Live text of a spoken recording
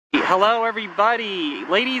Hello everybody,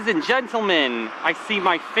 ladies and gentlemen. I see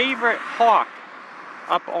my favorite hawk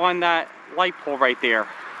up on that light pole right there.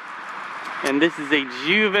 And this is a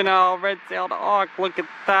juvenile red-tailed hawk. Look at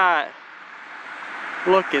that.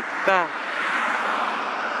 Look at that.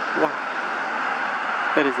 Wow.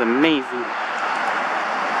 That is amazing.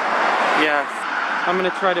 Yes, I'm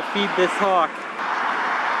gonna try to feed this hawk.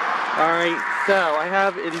 Alright, so I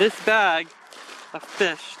have in this bag a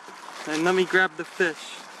fish. And let me grab the fish.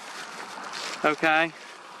 Okay?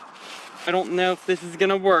 I don't know if this is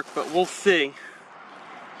gonna work, but we'll see.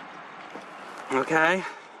 Okay?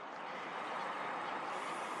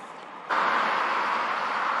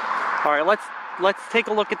 Alright, let's take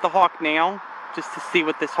a look at the hawk now, just to see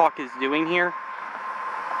what this hawk is doing here.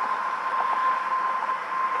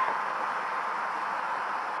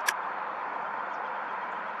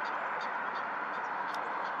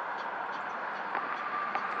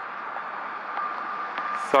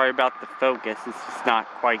 Sorry about the focus, it's just not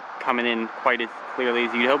quite coming in quite as clearly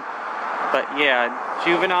as you'd hope. But yeah,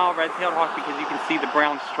 juvenile red-tailed hawk, because you can see the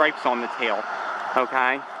brown stripes on the tail.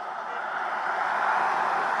 Okay?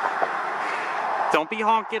 Don't be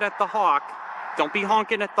honking at the hawk. Don't be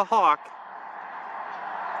honking at the hawk.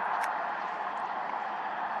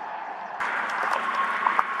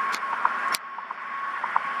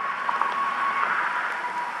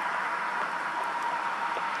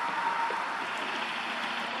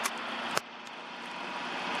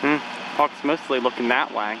 Hawk's mostly looking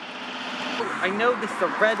that way. I know this is a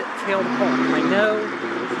red-tailed hawk. I know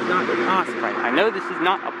this is not an osprey. I know this is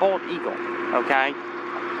not a bald eagle, okay?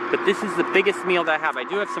 But this is the biggest meal that I have. I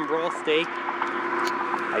do have some raw steak.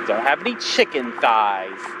 I don't have any chicken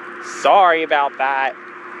thighs. Sorry about that.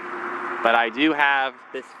 But I do have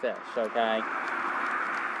this fish, okay?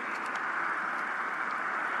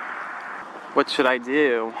 What should I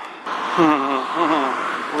do?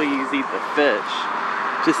 Please eat the fish.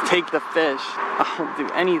 Just take the fish. I'll do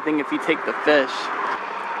anything if you take the fish.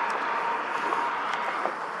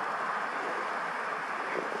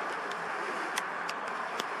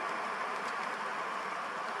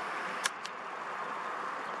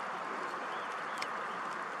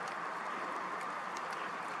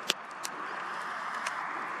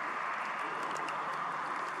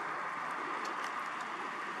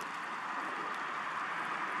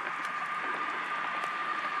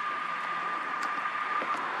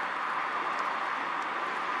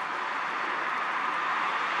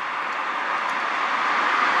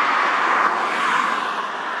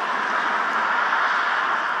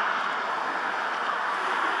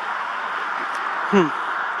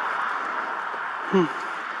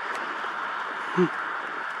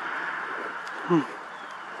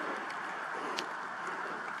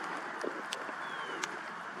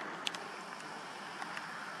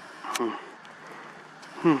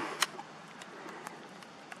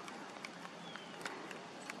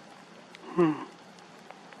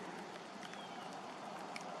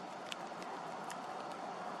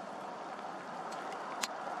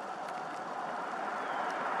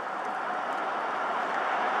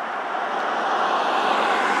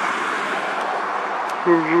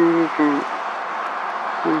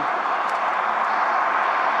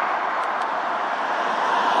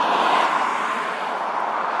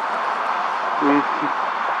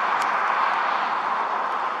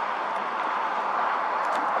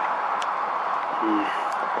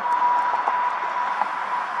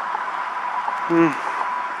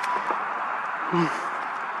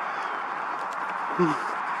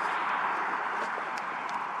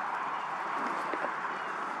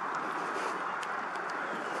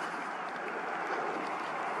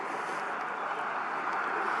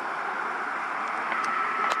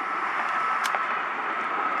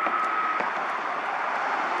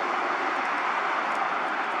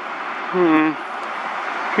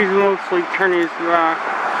 He's mostly turning his back.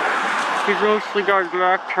 He's mostly got his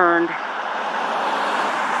back turned.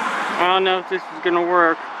 I don't know if this is gonna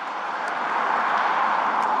work.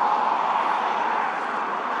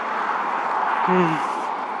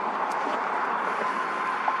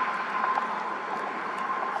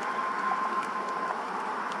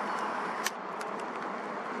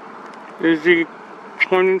 Is he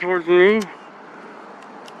pointing towards me?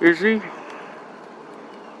 Is he?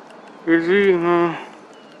 Is he?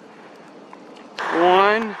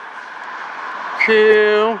 1,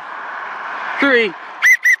 2, 3.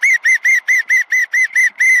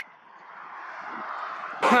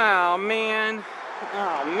 Oh man.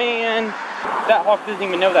 Oh man. That hawk doesn't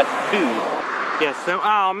even know that's food. Yeah, so,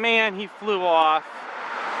 oh man, he flew off.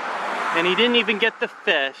 And he didn't even get the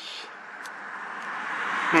fish.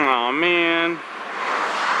 Oh man.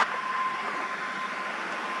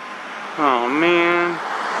 Oh man.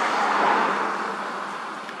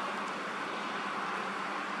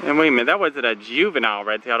 And wait a minute, that wasn't a juvenile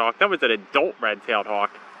red-tailed hawk, that was an adult red-tailed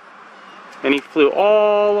hawk. And he flew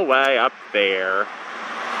all the way up there.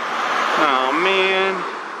 Oh man.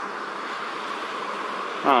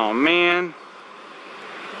 Oh man.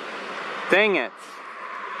 Dang it.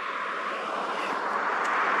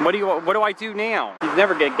 What do I do now? He's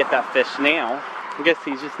never gonna get that fish now. I guess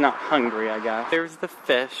he's just not hungry, I guess. There's the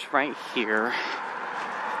fish right here.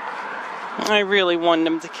 I really wanted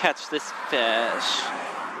him to catch this fish.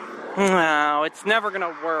 No, it's never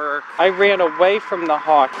gonna work. I ran away from the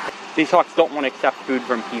hawk. These hawks don't want to accept food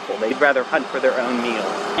from people. They'd rather hunt for their own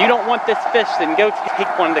meals. You don't want this fish, then go take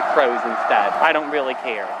one of the crows instead. I don't really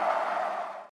care.